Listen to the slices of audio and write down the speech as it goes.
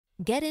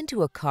Get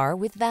into a car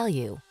with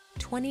value.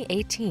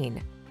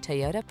 2018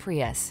 Toyota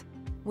Prius.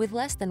 With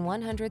less than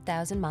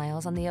 100,000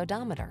 miles on the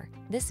odometer,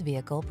 this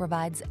vehicle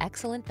provides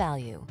excellent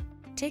value.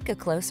 Take a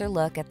closer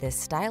look at this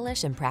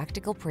stylish and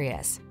practical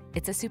Prius.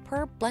 It's a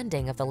superb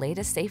blending of the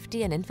latest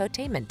safety and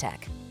infotainment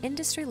tech,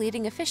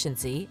 industry-leading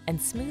efficiency,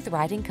 and smooth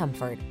riding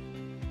comfort.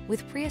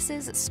 With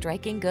Prius's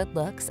striking good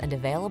looks and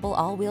available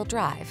all-wheel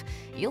drive,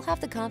 you'll have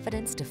the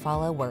confidence to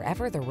follow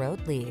wherever the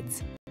road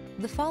leads.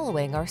 The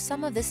following are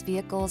some of this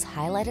vehicle's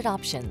highlighted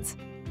options: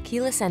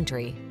 keyless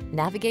entry,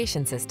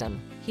 navigation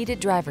system, heated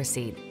driver's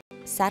seat,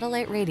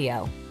 satellite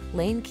radio,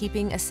 lane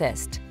keeping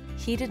assist,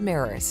 heated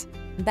mirrors,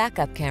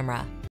 backup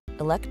camera,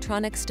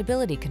 electronic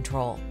stability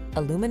control,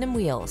 aluminum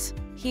wheels,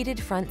 heated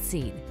front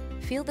seat.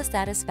 Feel the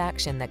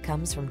satisfaction that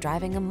comes from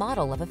driving a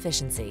model of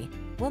efficiency.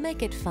 We'll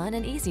make it fun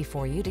and easy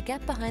for you to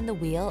get behind the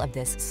wheel of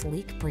this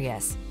sleek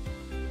Prius.